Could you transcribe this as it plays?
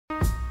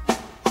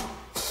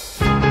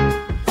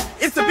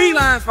makes the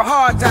beelines for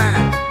hard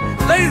times.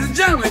 Ladies and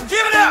gentlemen,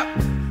 give it up.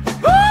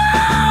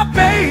 Oh,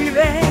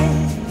 baby,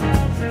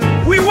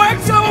 we work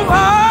so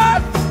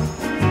hard,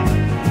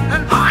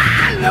 and oh,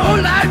 I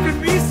know life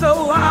can be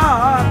so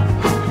hard.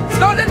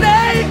 So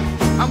today,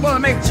 I'm gonna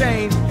make a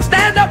change,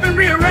 stand up and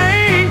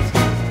rearrange.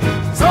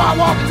 So I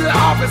walked into the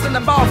office and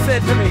the boss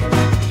said to me,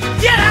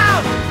 get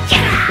out,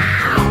 get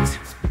out!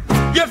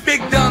 You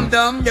big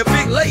dum-dum, you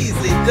big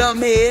lazy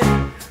dumbhead.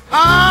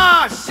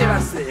 Ah, shit, I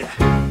said.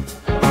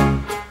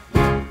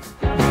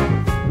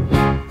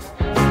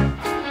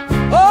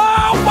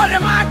 Oh, what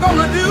am I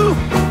gonna do?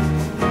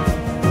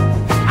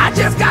 I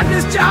just got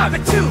this job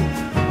at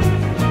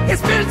 2.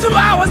 It's been 2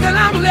 hours and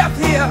I'm left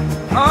here.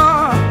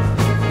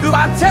 Do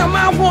I tell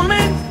my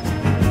woman?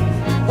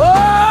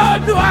 Oh,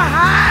 do I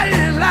hide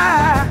and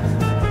lie?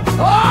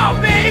 Oh,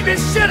 baby,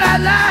 should I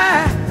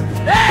lie?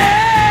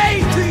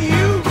 Hey, to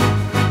you.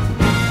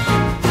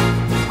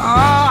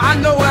 Oh, I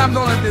know what I'm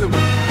gonna do.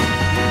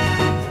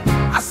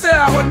 I said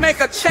I would make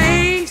a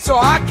change so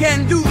I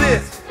can do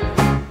this.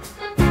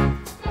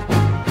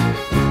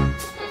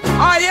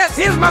 Oh, yes,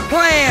 here's my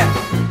plan.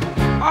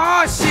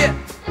 Oh, shit.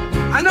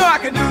 I know I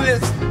can do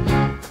this.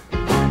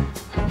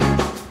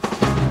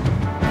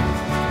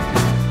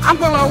 I'm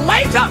gonna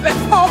wake up at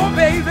 4,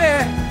 baby,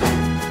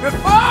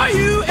 before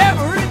you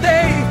every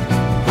day.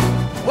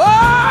 Oh,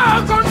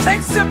 I'm gonna take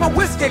a sip of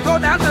whiskey, go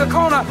down to the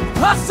corner,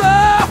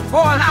 hustle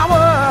for an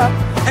hour,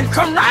 and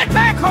come right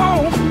back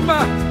home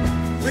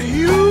to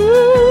you.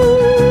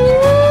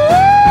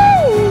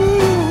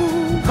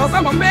 'Cause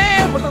I'm a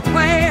man with a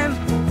plan.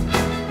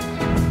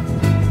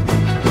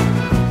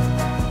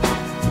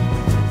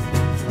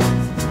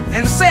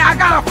 And say I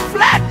got a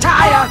flat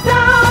tire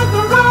down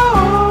the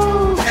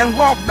road, and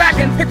walk back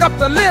and pick up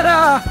the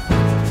litter.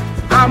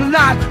 I'm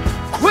not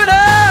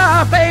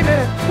quitter, baby.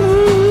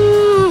 Ooh.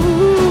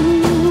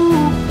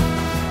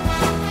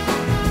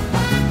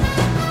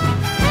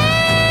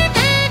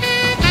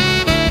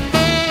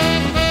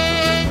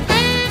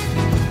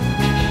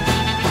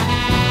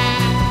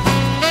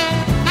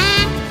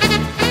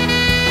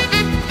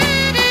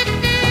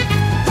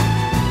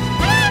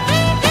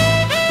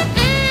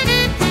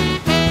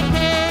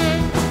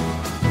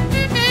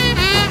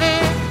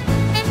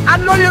 I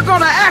know you're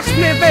gonna ask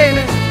me,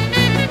 baby,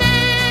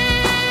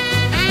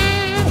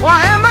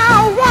 why am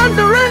I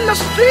wandering the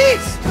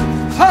streets,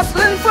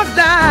 hustling for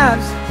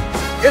dimes?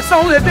 It's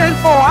only been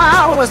 4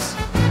 hours.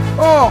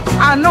 Oh,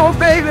 I know,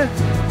 baby.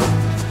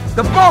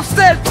 The boss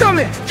said to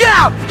me, get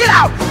out,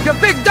 you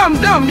big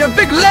dum-dum, you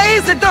big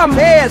lazy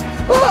dumbhead.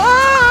 Oh,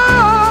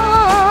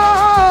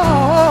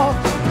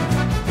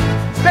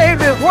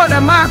 baby, what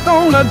am I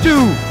gonna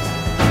do?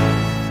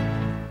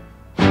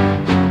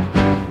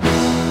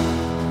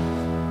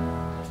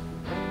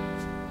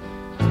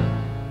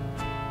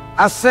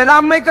 I said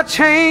I'll make a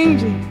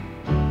change.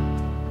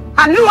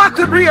 I knew I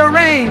could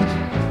rearrange,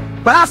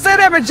 but I said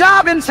every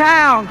job in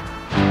town.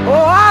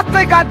 Oh, I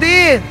think I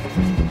did.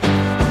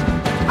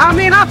 I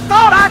mean, I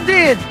thought I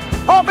did.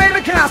 Oh, baby,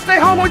 can I stay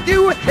home with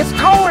you? It's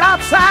cold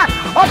outside.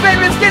 Oh,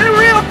 baby, it's getting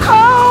real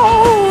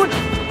cold.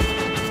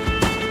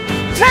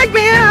 Take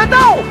me in the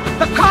door.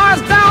 The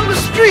car's down the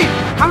street.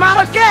 I'm out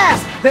of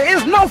gas. There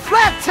is no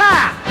flat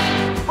tire.